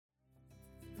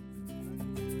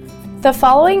The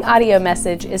following audio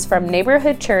message is from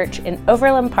Neighborhood Church in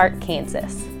Overland Park,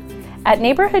 Kansas. At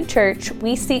Neighborhood Church,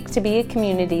 we seek to be a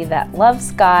community that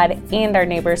loves God and our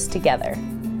neighbors together.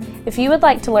 If you would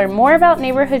like to learn more about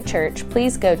Neighborhood Church,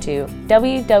 please go to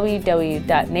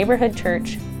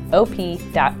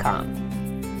www.neighborhoodchurchop.com.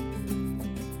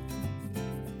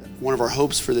 One of our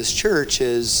hopes for this church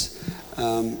is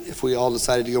if we all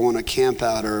decided to go on a camp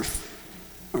out or if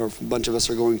a bunch of us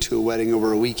are going to a wedding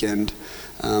over a weekend,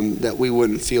 that we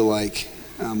wouldn't feel like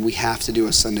we have to do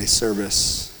a Sunday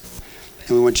service.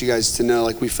 And we want you guys to know,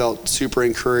 like, we felt super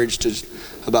encouraged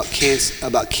about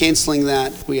canceling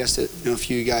that. We asked a few of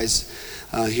you guys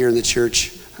here in the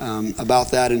church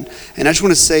about that. And I just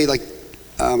want to say, like,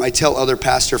 I tell other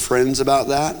pastor friends about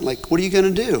that. Like, what are you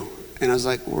going to do? And I was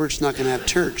like, we're just not going to have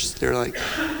church. They're like,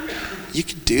 you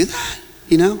could do that,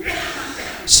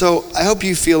 So I hope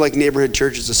you feel like Neighborhood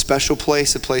Church is a special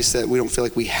place, a place that we don't feel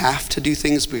like we have to do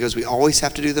things because we always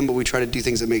have to do them, but we try to do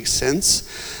things that make sense.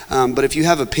 But if you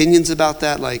have opinions about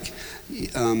that, like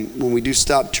when we do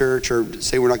stop church or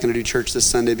say we're not going to do church this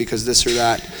Sunday because this or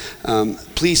that,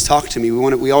 please talk to me.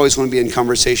 We always want to be in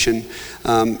conversation.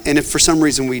 And if for some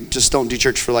reason we just don't do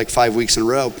church for like 5 weeks in a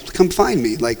row, come find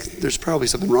me. Like, there's probably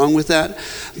something wrong with that.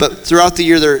 But throughout the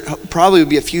year, there probably would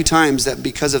be a few times that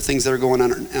because of things that are going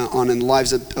on in the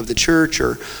lives of the church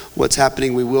or what's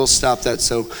happening, we will stop that.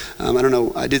 So I don't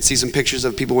know. I did see some pictures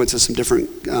of people went to some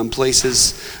different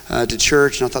places to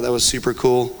church, and I thought that was super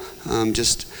cool.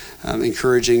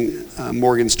 Encouraging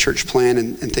Morgan's church plan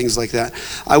and things like that.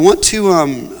 I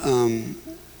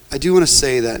do want to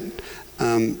say that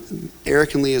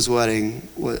Eric and Leah's wedding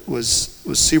was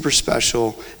super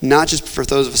special, not just for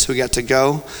those of us who got to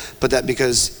go, but that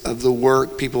because of the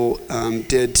work people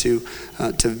did to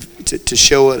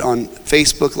show it on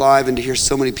Facebook Live and to hear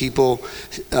so many people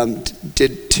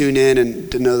did tune in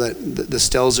and to know that the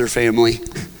Stelzer family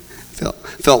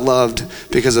felt loved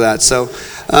because of that. So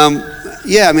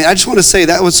I just want to say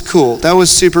that was cool. That was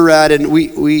super rad, and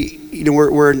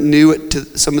we're new to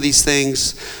some of these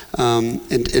things,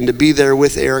 and to be there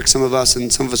with Eric, some of us,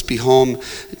 and some of us be home,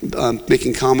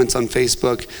 making comments on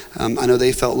Facebook. I know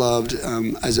they felt loved.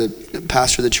 As a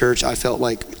pastor of the church, I felt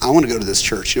like I want to go to this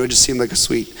church. It just seemed like a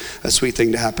sweet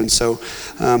thing to happen. So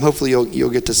hopefully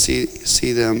you'll get to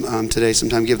see them today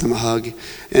sometime. Give them a hug,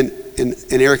 and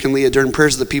Eric and Leah, during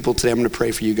prayers of the people today, I'm going to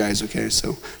pray for you guys. Okay,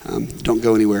 so don't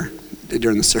go anywhere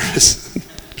during the service.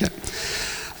 Okay.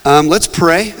 Let's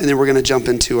pray, and then we're going to jump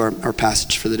into our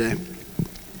passage for the day.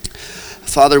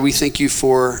 Father, we thank you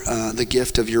for the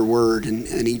gift of your word,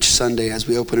 and each Sunday as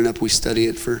we open it up, we study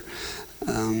it for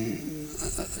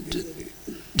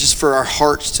just for our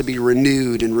hearts to be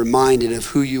renewed and reminded of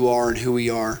who you are and who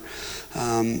we are.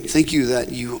 Thank you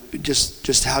that you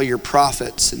just how your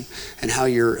prophets and how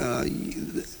your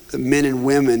the men and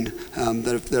women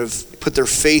that have put their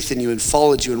faith in you and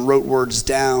followed you and wrote words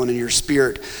down in your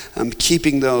spirit,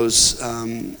 keeping those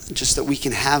just that we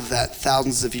can have that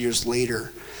thousands of years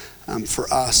later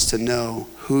for us to know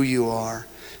who you are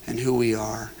and who we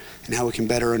are and how we can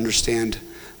better understand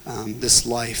this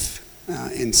life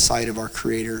inside of our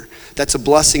Creator. That's a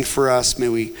blessing for us. May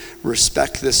we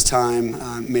respect this time.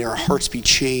 May our hearts be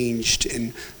changed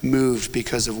and moved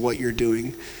because of what you're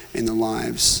doing in the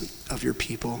lives of your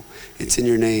people. It's in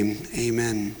your name.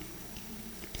 Amen.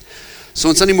 So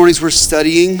on Sunday mornings, we're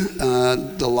studying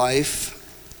the life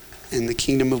and the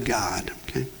kingdom of God.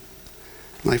 Okay,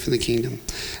 life in the kingdom.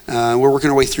 We're working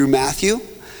our way through Matthew.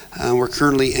 We're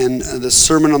currently in the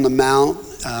Sermon on the Mount.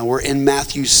 We're in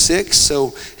Matthew 6.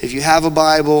 So if you have a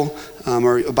Bible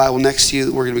or a Bible next to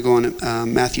you, we're going to be going to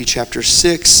Matthew chapter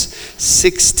 6,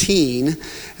 16,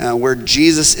 where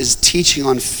Jesus is teaching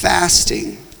on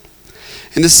fasting.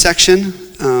 In this section,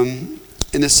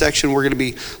 we're going to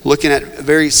be looking at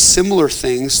very similar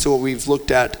things to what we've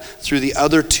looked at through the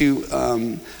other two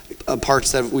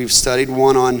parts that we've studied,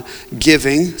 one on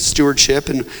giving, stewardship,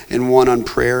 and one on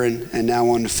prayer, and now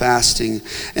on fasting.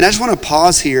 And I just want to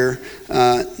pause here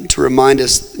to remind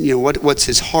us, what's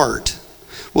his heart?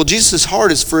 Well, Jesus'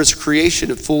 heart is for his creation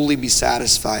to fully be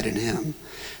satisfied in him.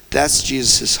 That's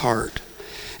Jesus' heart.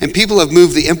 And people have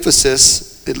moved the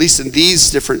emphasis, at least in these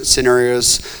different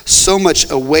scenarios, so much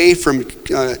away from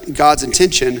God's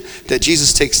intention that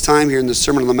Jesus takes time here in the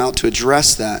Sermon on the Mount to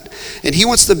address that. And he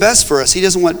wants the best for us. He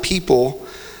doesn't want people,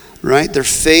 right, their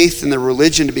faith and their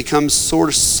religion to become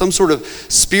some sort of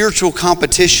spiritual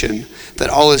competition that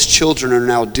all his children are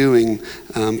now doing,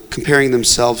 comparing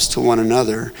themselves to one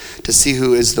another to see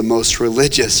who is the most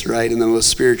religious, right, and the most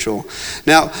spiritual.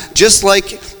 Now, just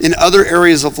like in other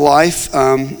areas of life,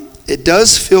 it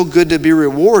does feel good to be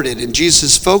rewarded. And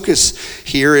Jesus' focus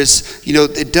here is,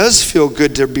 it does feel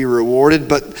good to be rewarded,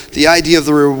 but the idea of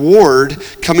the reward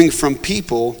coming from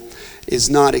people is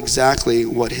not exactly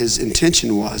what his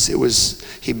intention was.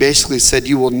 He basically said,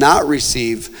 you will not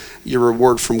receive your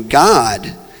reward from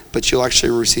God, but you'll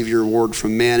actually receive your reward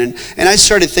from man. And I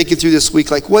started thinking through this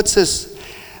week, like, what's this,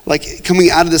 like, coming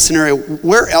out of this scenario,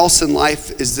 where else in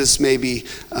life is this maybe,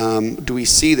 do we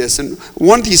see this? And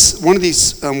one of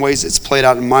these ways it's played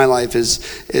out in my life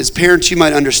is parents, you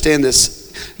might understand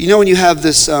this. When you have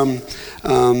this, and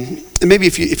maybe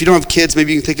if you don't have kids,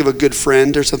 maybe you can think of a good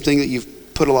friend or something that you've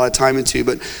put a lot of time into,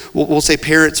 but we'll say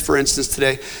parents, for instance,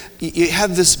 today, you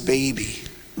have this baby,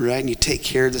 right? And you take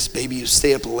care of this baby, you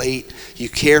stay up late, you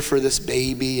care for this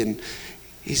baby, and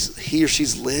he or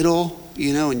she's little,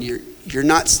 and you're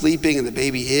not sleeping and the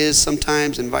baby is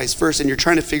sometimes, and vice versa, and you're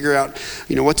trying to figure out,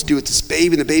 what to do with this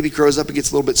baby, and the baby grows up and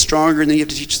gets a little bit stronger, and then you have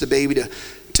to teach the baby to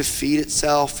feed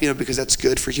itself, because that's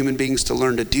good for human beings to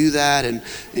learn to do that, and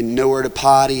know where to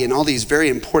potty, and all these very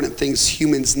important things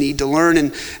humans need to learn,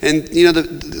 and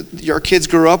our kids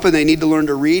grow up and they need to learn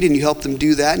to read, and you help them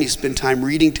do that, and you spend time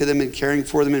reading to them and caring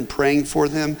for them and praying for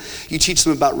them. You teach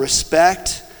them about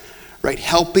respect, right?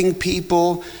 Helping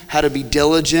people, how to be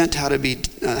diligent, how to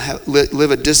live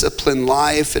a disciplined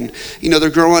life. And, they're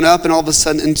growing up, and all of a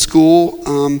sudden in school,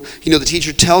 the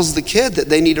teacher tells the kid that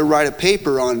they need to write a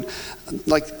paper on,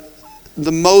 like,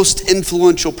 the most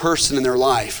influential person in their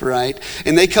life, right?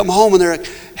 And they come home and they're like,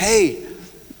 hey,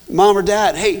 mom or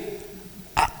dad, hey,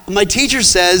 my teacher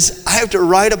says I have to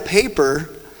write a paper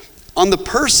on the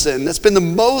person that's been the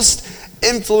most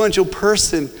influential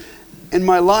person in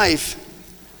my life,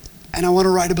 and I want to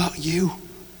write about you.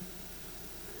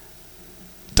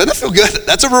 Doesn't that feel good?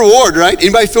 That's a reward, right?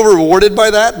 Anybody feel rewarded by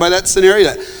that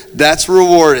scenario? That's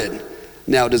rewarded.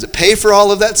 Now, does it pay for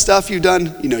all of that stuff you've done?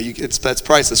 That's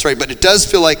priceless, right? But it does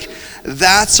feel like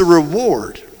that's a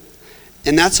reward.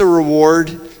 And that's a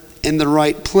reward in the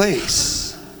right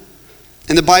place.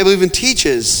 And the Bible even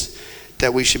teaches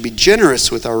that we should be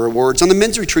generous with our rewards. On the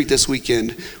men's retreat this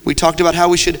weekend, we talked about how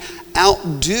we should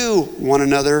outdo one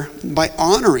another by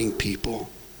honoring people.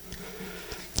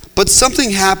 But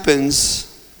something happens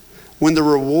when the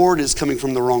reward is coming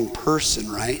from the wrong person,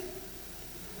 right?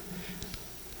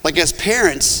 Like, as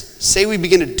parents, say we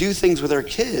begin to do things with our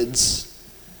kids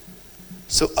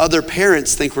so other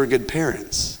parents think we're good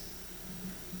parents.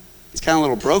 It's kind of a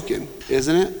little broken,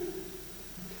 isn't it?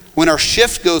 When our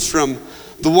shift goes from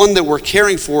the one that we're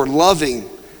caring for, loving,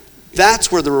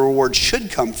 that's where the reward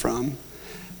should come from.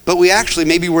 But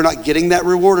maybe we're not getting that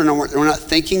reward, or we're not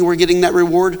thinking we're getting that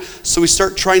reward, so we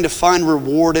start trying to find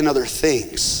reward in other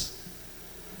things.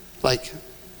 Like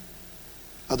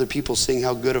other people seeing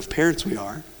how good of parents we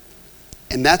are.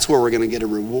 And that's where we're going to get a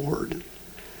reward.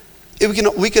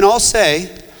 We can all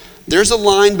say there's a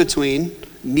line between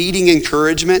needing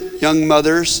encouragement, young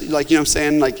mothers, like, what I'm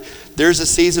saying, like, there's a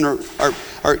season or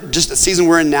just a season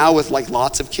we're in now with, like,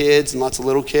 lots of kids and lots of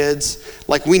little kids.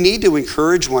 Like, we need to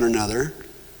encourage one another.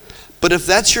 But if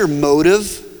that's your motive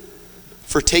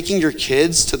for taking your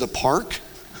kids to the park,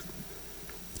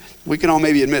 we can all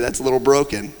maybe admit that's a little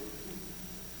broken.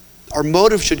 Our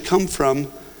motive should come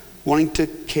from wanting to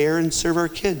care and serve our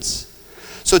kids.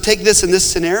 So take this in this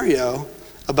scenario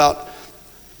about,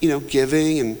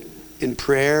 giving and in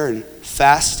prayer and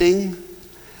fasting,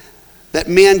 that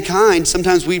mankind,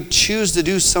 sometimes we choose to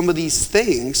do some of these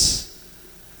things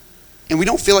and we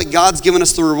don't feel like God's given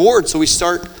us the reward. So we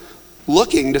start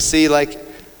looking to see, like,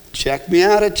 check me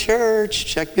out at church,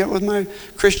 check me out with my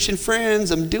Christian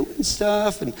friends, I'm doing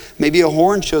stuff. And maybe a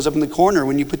horn shows up in the corner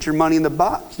when you put your money in the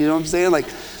box. You know what I'm saying? Like,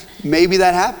 maybe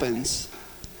that happens.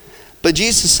 But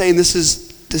Jesus is saying this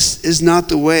is not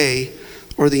the way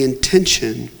or the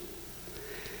intention.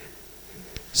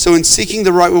 So in seeking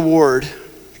the right reward,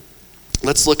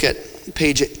 let's look at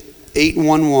page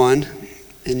 811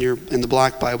 in the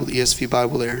black Bible, the ESV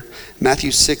Bible there.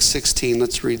 Matthew 6:16,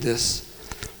 let's read this.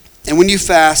 And when you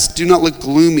fast, do not look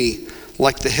gloomy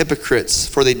like the hypocrites,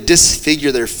 for they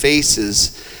disfigure their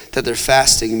faces that their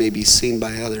fasting may be seen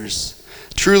by others.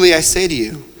 Truly I say to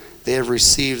you, they have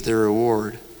received their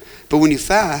reward. But when you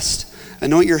fast,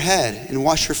 anoint your head and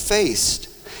wash your face,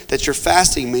 that your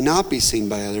fasting may not be seen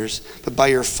by others, but by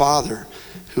your Father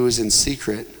who is in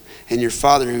secret. And your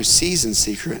Father who sees in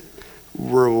secret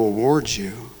will reward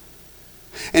you.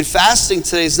 And fasting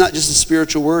today is not just a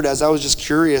spiritual word. As I was just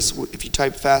curious, if you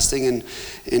type fasting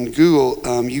in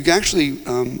Google, you actually,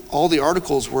 all the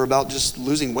articles were about just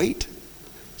losing weight.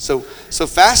 So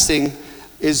fasting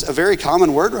is a very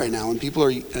common word right now, and people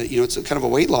are, it's a kind of a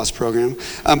weight loss program.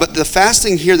 But the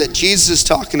fasting here that Jesus is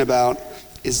talking about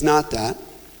is not that.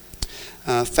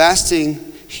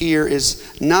 Fasting here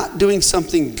is not doing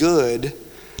something good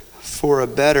for a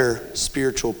better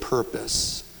spiritual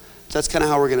purpose. That's kind of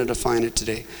how we're going to define it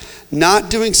today. Not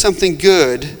doing something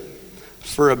good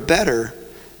for a better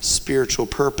spiritual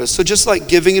purpose. So just like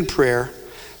giving and prayer,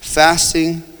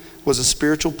 fasting was a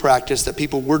spiritual practice that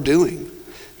people were doing.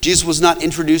 Jesus was not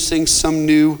introducing some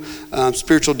new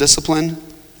spiritual discipline,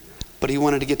 but he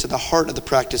wanted to get to the heart of the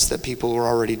practice that people were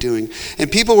already doing.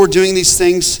 And people were doing these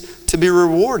things to be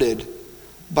rewarded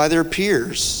by their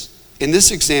peers. In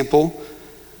this example,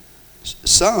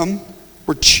 some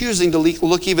were choosing to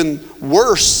look even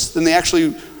worse than they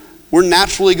actually were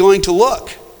naturally going to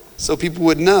look, so people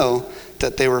would know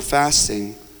that they were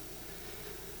fasting.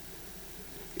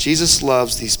 Jesus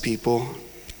loves these people,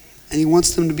 and he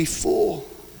wants them to be full.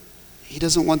 He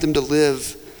doesn't want them to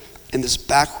live in this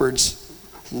backwards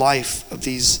life of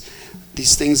these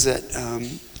things that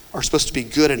are supposed to be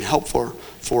good and helpful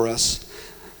for us.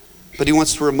 But he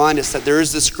wants to remind us that there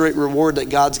is this great reward that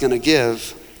God's going to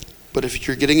give, but if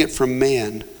you're getting it from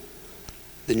man,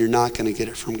 then you're not going to get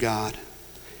it from God.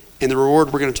 And the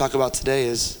reward we're going to talk about today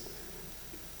is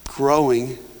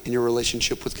growing in your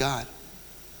relationship with God.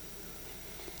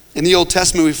 In the Old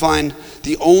Testament, we find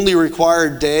the only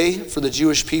required day for the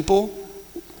Jewish people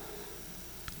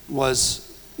was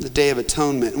the Day of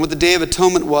Atonement. And what the Day of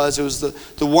Atonement was, it was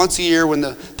the once a year when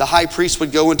the high priest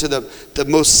would go into the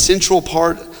most central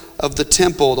part of the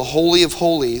temple, the Holy of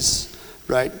Holies,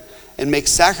 right, and make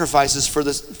sacrifices for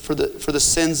the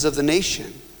sins of the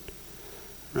nation.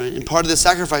 Right? And part of the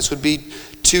sacrifice would be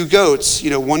 2 goats.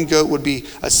 One goat would be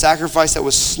a sacrifice that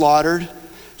was slaughtered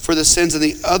for the sins, and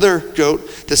the other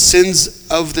goat, the sins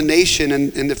of the nation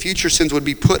and the future sins would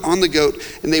be put on the goat,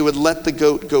 and they would let the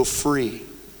goat go free.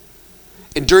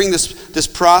 And during this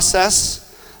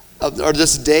process, or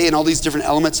this day and all these different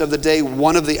elements of the day,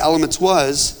 one of the elements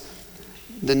was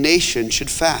the nation should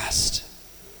fast.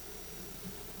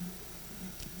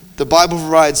 The Bible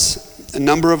provides a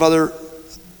number of other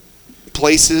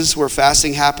places where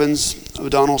fasting happens.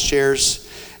 O'Donnell shares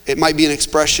it might be an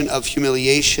expression of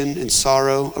humiliation and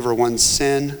sorrow over one's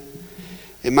sin.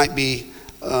 It might be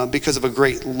because of a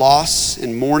great loss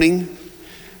and mourning.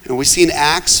 And we see in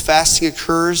Acts, fasting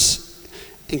occurs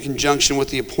in conjunction with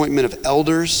the appointment of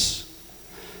elders,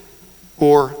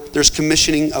 or there's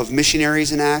commissioning of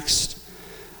missionaries in Acts.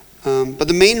 But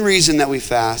the main reason that we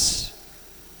fast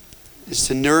is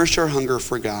to nourish our hunger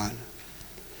for God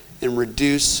and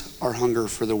reduce our hunger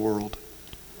for the world.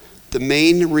 The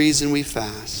main reason we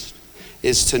fast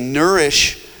is to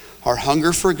nourish our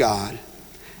hunger for God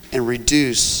and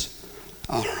reduce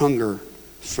our hunger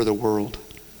for the world.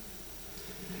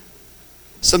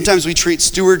 Sometimes we treat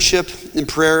stewardship and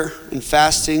prayer and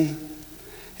fasting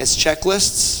as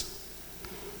checklists.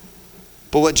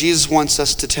 But what Jesus wants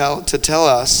us to tell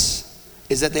us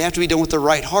is that they have to be done with the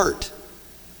right heart,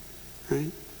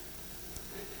 right?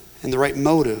 And the right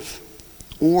motive,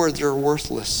 or they're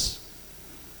worthless,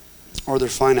 or they're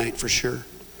finite for sure.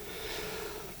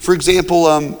 For example,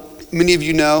 many of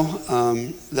you know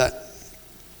that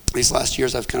these last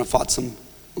years I've kind of fought some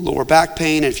lower back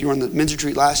pain. And if you were on the men's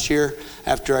retreat last year,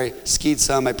 after I skied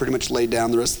some, I pretty much laid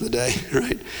down the rest of the day,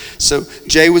 right? So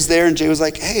Jay was there, and Jay was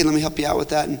like, hey, let me help you out with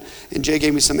that. And Jay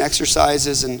gave me some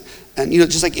exercises, and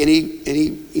just like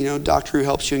any doctor who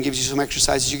helps you and gives you some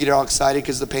exercises, you get all excited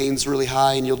because the pain's really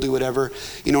high and you'll do whatever.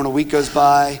 And a week goes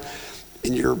by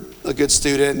and you're a good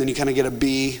student, and then you kind of get a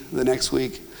B the next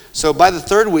week. So by the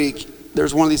 3rd week,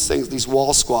 there's one of these things, these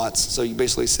wall squats. So you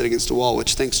basically sit against a wall,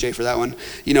 which thanks Jay for that one.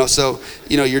 So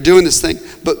you're doing this thing.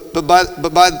 But by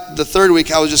the 3rd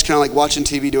week, I was just kind of like watching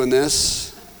TV doing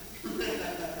this.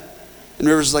 And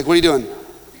Rivers was like, what are you doing?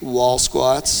 Wall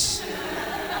squats.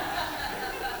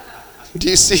 Do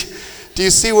you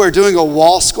see where doing a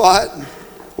wall squat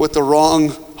with the wrong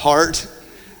heart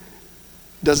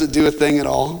doesn't do a thing at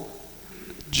all?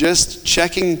 Just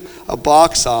checking a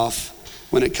box off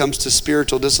when it comes to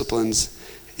spiritual disciplines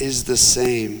is the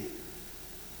same.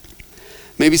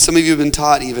 Maybe some of you have been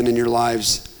taught even in your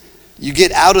lives, you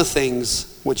get out of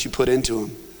things what you put into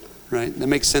them, right? That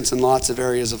makes sense in lots of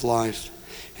areas of life.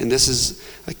 And this is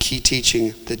a key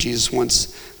teaching that Jesus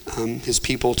wants his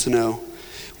people to know.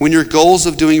 When your goals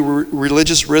of doing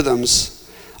religious rhythms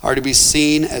are to be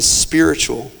seen as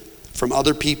spiritual from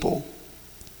other people,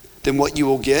 then what you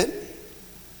will get,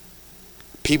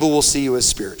 people will see you as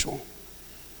spiritual.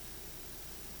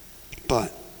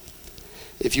 But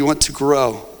if you want to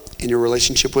grow in your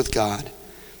relationship with God,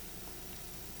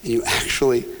 and you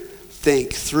actually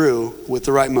think through with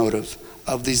the right motive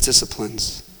of these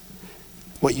disciplines,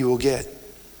 what you will get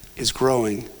is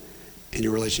growing in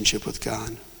your relationship with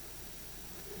God.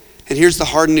 And here's the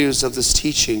hard news of this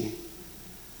teaching,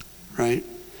 right?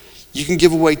 You can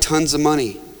give away tons of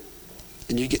money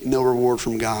and you get no reward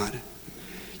from God.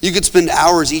 You could spend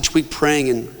hours each week praying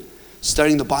and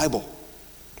studying the Bible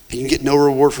and you can get no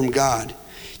reward from God.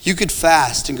 You could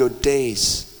fast and go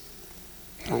days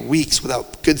or weeks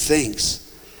without good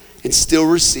things and still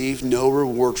receive no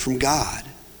reward from God.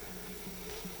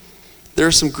 There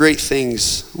are some great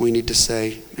things we need to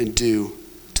say and do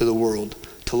to the world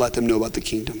to let them know about the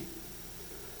kingdom.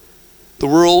 The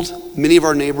world, many of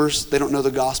our neighbors, they don't know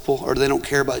the gospel or they don't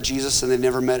care about Jesus and they've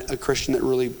never met a Christian that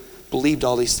really believed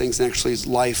all these things and actually his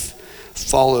life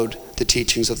followed the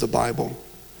teachings of the Bible.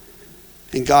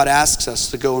 And God asks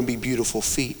us to go and be beautiful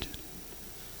feet.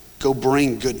 Go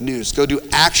bring good news. Go do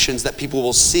actions that people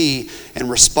will see and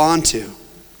respond to.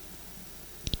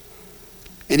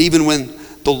 And even when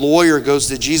the lawyer goes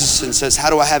to Jesus and says,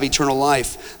 how do I have eternal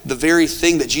life? The very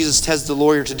thing that Jesus tells the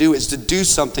lawyer to do is to do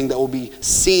something that will be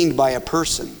seen by a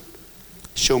person.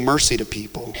 Show mercy to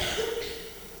people.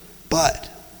 But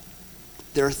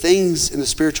there are things in the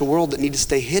spiritual world that need to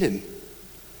stay hidden.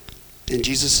 And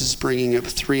Jesus is bringing up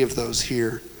 3 of those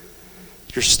here.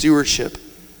 Your stewardship,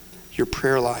 your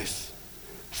prayer life,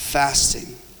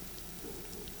 fasting.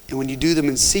 And when you do them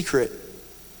in secret,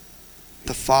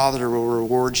 the Father will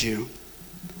reward you.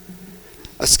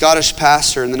 A Scottish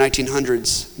pastor in the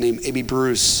 1900s named A.B.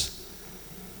 Bruce,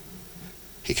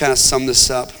 he kind of summed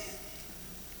this up.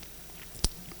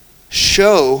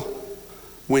 Show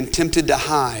when tempted to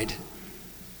hide,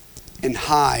 and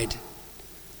hide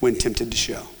when tempted to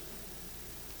show.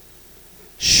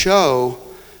 Show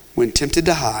when tempted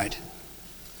to hide,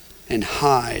 and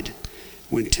hide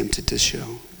when tempted to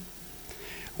show.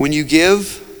 When you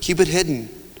give, keep it hidden.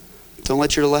 Don't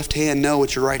let your left hand know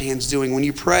what your right hand's doing. When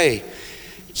you pray,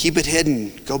 keep it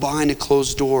hidden. Go behind a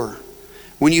closed door.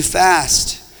 When you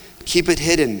fast, keep it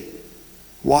hidden.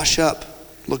 Wash up.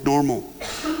 Look normal.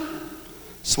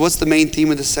 So what's the main theme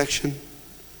of this section?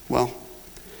 Well,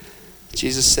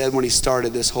 Jesus said when he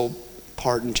started this whole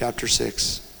part in chapter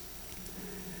 6,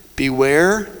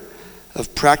 beware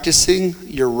of practicing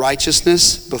your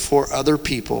righteousness before other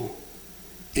people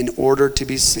in order to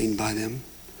be seen by them,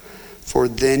 for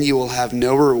then you will have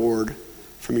no reward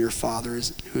from your Father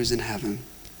who is in heaven.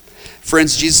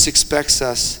 Friends, Jesus expects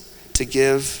us to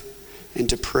give and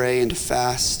to pray and to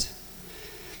fast.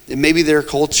 And maybe their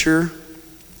culture,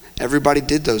 everybody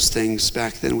did those things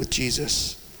back then with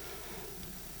Jesus.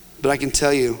 But I can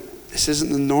tell you, this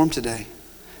isn't the norm today.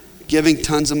 Giving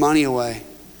tons of money away,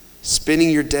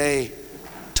 spending your day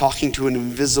talking to an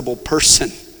invisible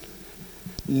person,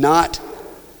 not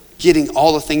getting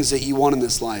all the things that you want in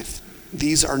this life.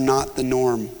 These are not the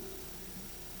norm.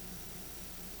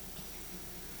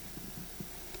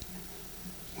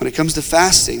 When it comes to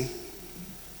fasting,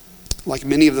 like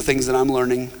many of the things that I'm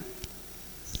learning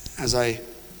as I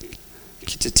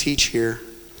get to teach here,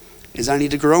 is I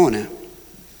need to grow in it.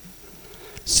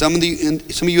 Some of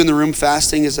you in the room,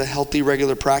 fasting is a healthy,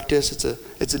 regular practice.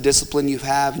 It's a discipline you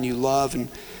have and you love, and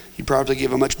you probably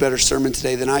give a much better sermon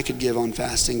today than I could give on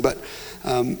fasting. But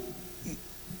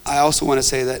I also want to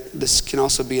say that this can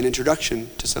also be an introduction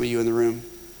to some of you in the room.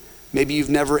 Maybe you've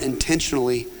never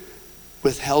intentionally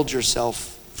withheld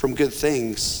yourself from good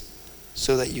things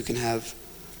so that you can have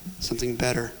something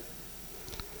better.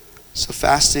 So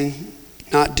fasting,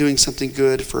 not doing something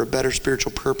good for a better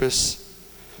spiritual purpose.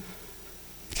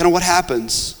 Kind of what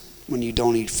happens when you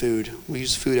don't eat food? We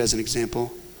use food as an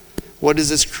example. What does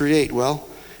this create? Well,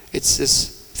 it's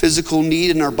this physical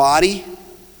need in our body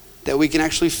that we can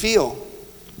actually feel.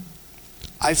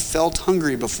 I've felt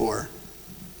hungry before,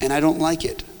 and I don't like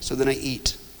it, so then I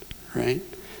eat, right?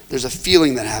 There's a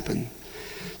feeling that happened.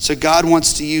 So God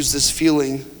wants to use this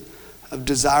feeling of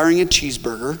desiring a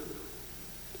cheeseburger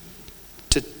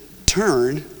to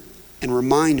turn and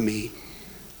remind me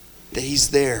that he's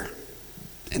there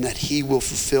and that he will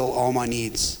fulfill all my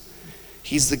needs.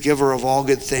 He's the giver of all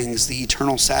good things, the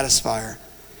eternal satisfier.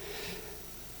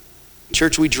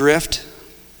 Church, we drift.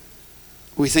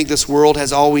 We think this world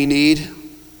has all we need,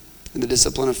 and the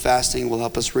discipline of fasting will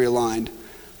help us realign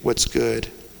what's good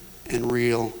and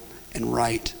real and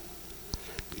right.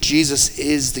 Jesus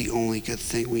is the only good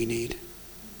thing we need.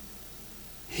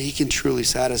 He can truly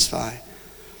satisfy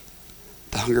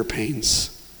the hunger pains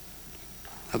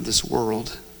of this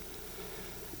world.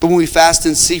 But when we fast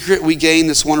in secret, we gain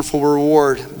this wonderful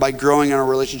reward by growing in our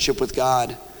relationship with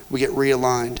God. We get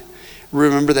realigned.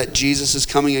 Remember that Jesus is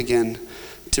coming again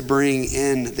to bring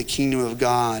in the kingdom of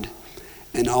God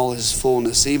and all his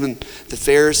fullness. Even the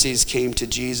Pharisees came to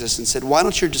Jesus and said, why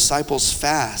don't your disciples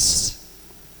fast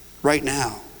right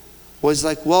now? was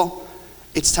like, well,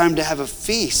 it's time to have a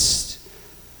feast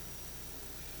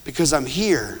because I'm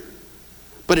here.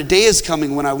 But a day is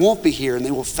coming when I won't be here and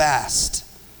they will fast.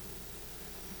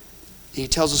 He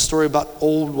tells a story about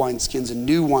old wineskins and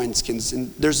new wineskins.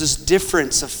 And there's this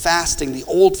difference of fasting, the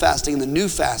old fasting and the new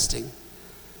fasting.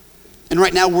 And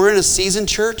right now we're in a season,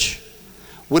 church,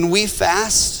 when we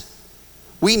fast,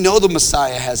 we know the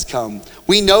Messiah has come.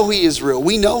 We know he is real.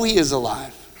 We know he is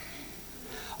alive.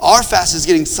 Our fast is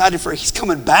getting excited for he's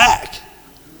coming back.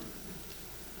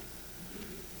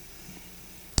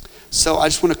 So I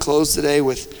just want to close today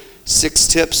with 6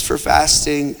 tips for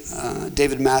fasting.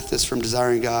 David Mathis from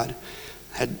Desiring God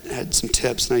had some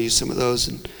tips, and I used some of those.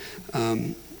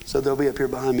 And so they'll be up here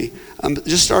behind me.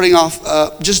 Just starting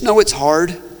off, just know it's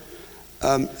hard.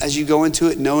 As you go into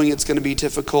it, knowing it's going to be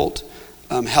difficult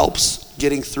helps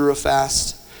getting through a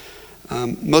fast.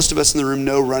 Most of us in the room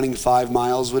know running 5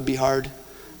 miles would be hard.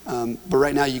 But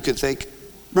right now you could think,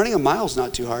 running a mile is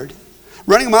not too hard.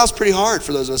 Running a mile is pretty hard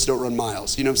for those of us who don't run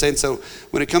miles. You know what I'm saying? So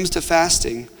when it comes to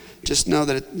fasting, just know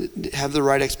that have the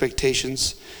right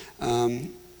expectations.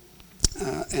 And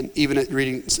even at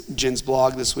reading Jen's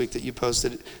blog this week that you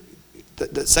posted,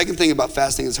 the second thing about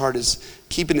fasting is hard is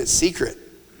keeping it secret.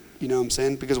 You know what I'm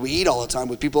saying? Because we eat all the time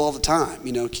with people all the time.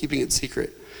 You know, keeping it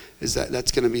secret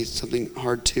that's going to be something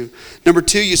hard too. Number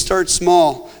 2, you start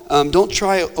small. Don't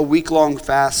try a week-long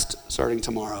fast starting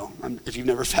tomorrow if you've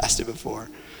never fasted before,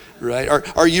 right?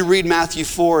 Or you read Matthew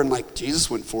 4 and like,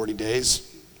 Jesus went 40 days.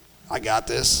 I got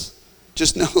this.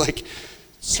 Just know, like,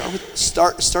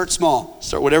 start small.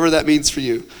 Start whatever that means for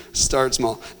you. Start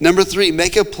small. Number 3,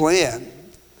 make a plan.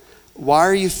 Why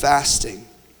are you fasting?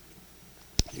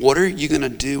 What are you going to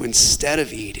do instead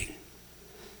of eating?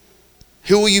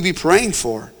 Who will you be praying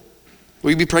for?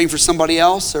 Will you be praying for somebody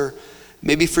else, or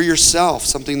maybe for yourself,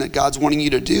 something that God's wanting you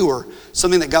to do, or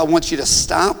something that God wants you to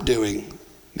stop doing,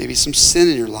 maybe some sin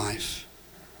in your life?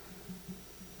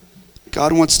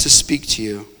 God wants to speak to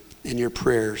you in your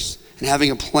prayers, and having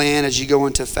a plan as you go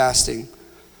into fasting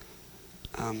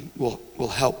will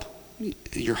help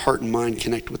your heart and mind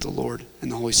connect with the Lord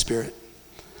and the Holy Spirit.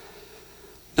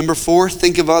 Number 4,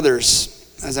 think of others.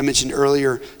 As I mentioned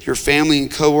earlier, your family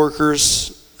and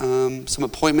coworkers, some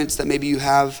appointments that maybe you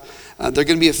have, they're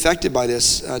going to be affected by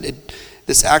this.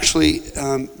 This actually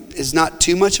is not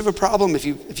too much of a problem if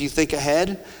you think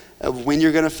ahead of when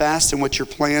you're going to fast and what your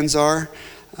plans are.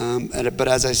 But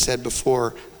as I said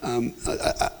before,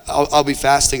 I'll be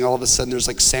fasting. All of a sudden, there's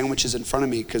like sandwiches in front of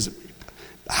me because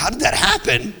how did that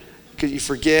happen? Because you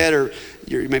forget, or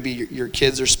maybe your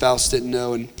kids or spouse didn't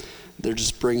know, and they're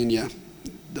just bringing you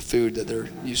the food that they're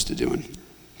used to doing.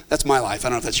 That's my life. I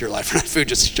don't know if that's your life or not. Food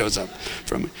just shows up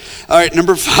from me. All right,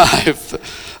 number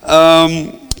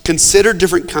 5. Consider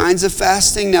different kinds of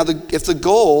fasting. Now, if the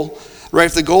goal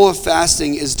of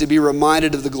fasting is to be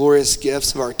reminded of the glorious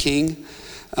gifts of our King,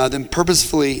 then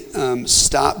purposefully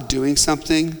stop doing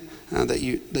something that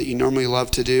you normally love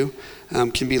to do.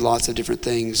 Can be lots of different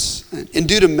things. And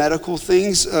due to medical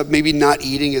things, maybe not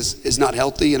eating is not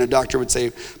healthy, and a doctor would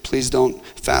say, please don't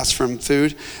fast from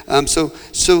food. So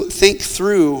think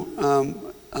through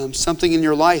something in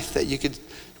your life that you could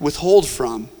withhold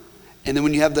from. And then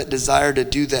when you have that desire to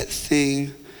do that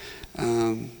thing,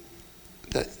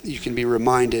 that you can be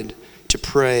reminded to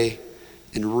pray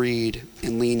and read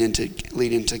and lean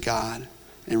into God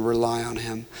and rely on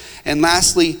him. And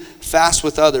lastly, fast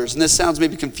with others. And this sounds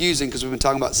maybe confusing because we've been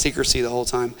talking about secrecy the whole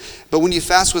time. But when you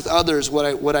fast with others,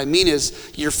 what I mean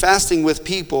is you're fasting with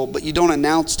people, but you don't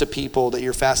announce to people that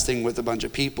you're fasting with a bunch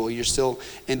of people. You're still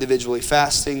individually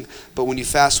fasting. But when you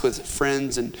fast with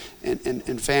friends and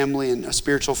family and a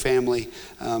spiritual family,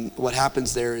 what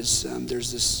happens there is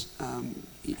there's this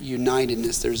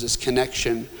unitedness, there's this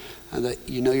connection that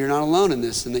you know you're not alone in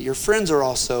this, and that your friends are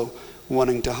also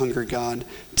wanting to hunger God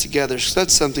together. So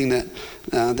that's something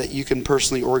that you can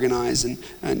personally organize. And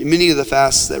many of the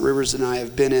fasts that Rivers and I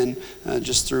have been in,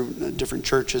 just through different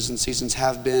churches and seasons,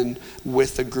 have been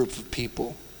with a group of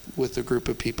people.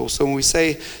 So when we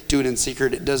say do it in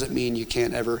secret, it doesn't mean you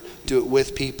can't ever do it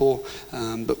with people.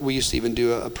 But we used to even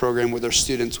do a program with our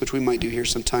students, which we might do here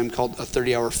sometime, called a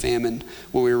 30-hour famine,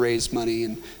 where we raise money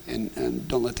and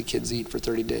don't let the kids eat for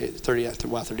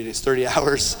 30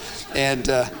 hours. And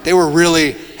they were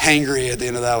really hangry at the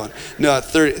end of that one. No, a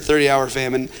 30-hour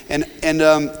famine. And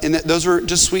those were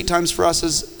just sweet times for us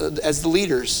as the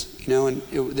leaders, you know, and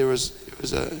it was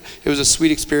a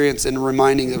sweet experience and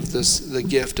reminding of the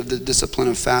gift of the discipline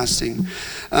of fasting.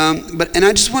 And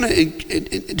I just want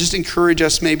to just encourage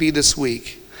us maybe this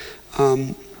week.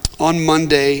 On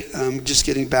Monday, just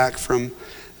getting back from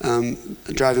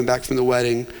driving back from the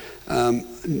wedding,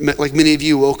 like many of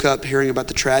you woke up hearing about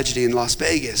the tragedy in Las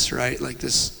Vegas, right? Like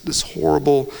this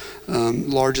horrible,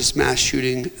 largest mass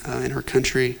shooting in our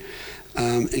country.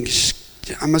 And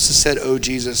I must have said, "Oh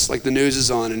Jesus!" Like the news is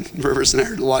on, and Rivers and I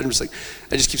heard a lot. And I'm just like,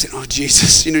 I just keep saying, "Oh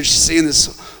Jesus!" Just seeing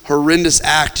this horrendous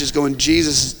act, just going,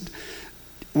 "Jesus."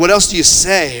 What else do you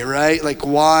say, right? Like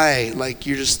why? Like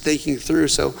you're just thinking through.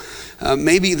 So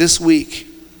maybe this week,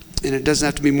 and it doesn't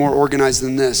have to be more organized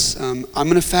than this. I'm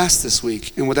going to fast this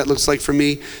week, and what that looks like for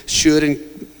me should and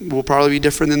will probably be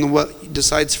different than what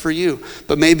decides for you.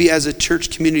 But maybe as a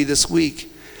church community this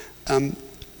week,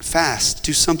 fast,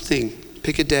 do something.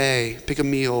 Pick a day, pick a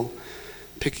meal,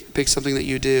 pick something that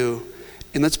you do.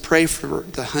 And let's pray for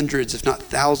the hundreds, if not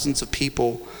thousands of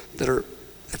people that are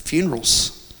at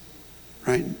funerals,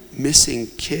 right? Missing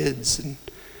kids and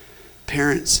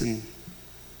parents and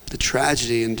the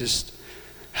tragedy, and just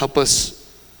help us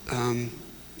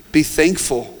be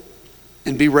thankful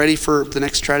and be ready for the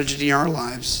next tragedy in our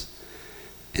lives.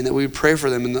 And that we would pray for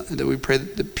them, and that we pray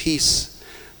that the peace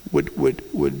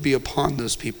would be upon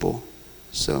those people.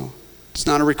 So it's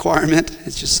not a requirement.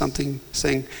 It's just something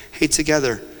saying, hey,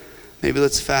 together, maybe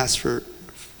let's fast for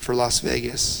Las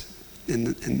Vegas and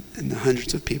the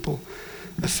hundreds of people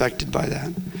affected by that.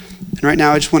 And right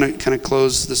now, I just want to kind of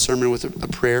close the sermon with a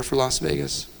prayer for Las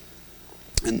Vegas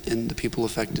and the people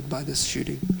affected by this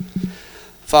shooting.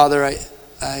 Father,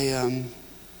 I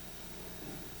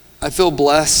feel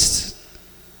blessed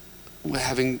with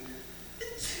having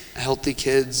healthy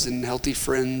kids and healthy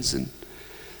friends, and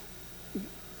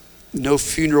no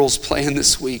funerals planned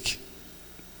this week.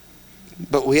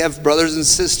 But we have brothers and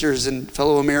sisters and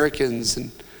fellow Americans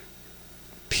and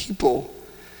people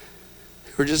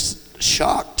who are just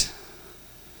shocked.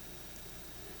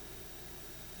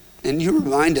 And you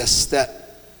remind us that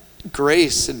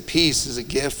grace and peace is a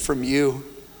gift from you,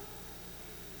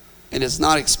 and it's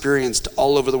not experienced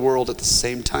all over the world at the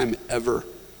same time ever.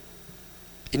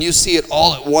 And you see it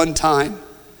all at one time.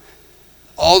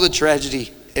 All the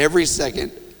tragedy, every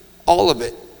second, all of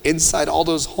it, inside all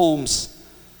those homes.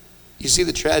 You see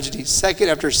the tragedy second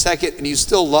after second, and you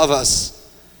still love us.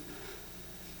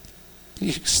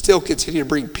 You still continue to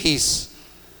bring peace.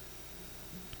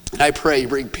 And I pray you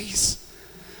bring peace.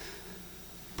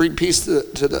 Bring peace to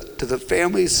the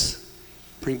families.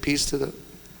 Bring peace to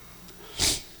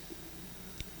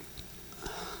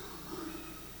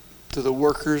the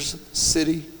workers of the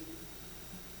city.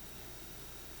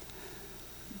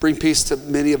 Bring peace to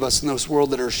many of us in this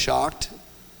world that are shocked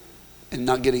and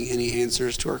not getting any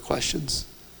answers to our questions.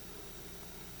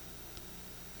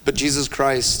 But Jesus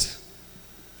Christ,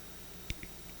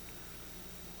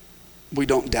 we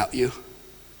don't doubt you.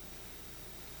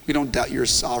 We don't doubt you're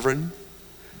sovereign.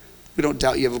 We don't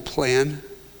doubt you have a plan.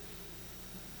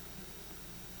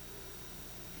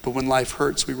 But when life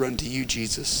hurts, we run to you,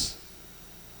 Jesus.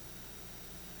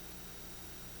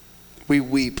 We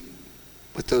weep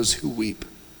with those who weep.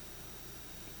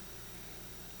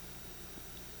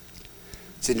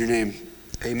 It's in your name.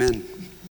 Amen.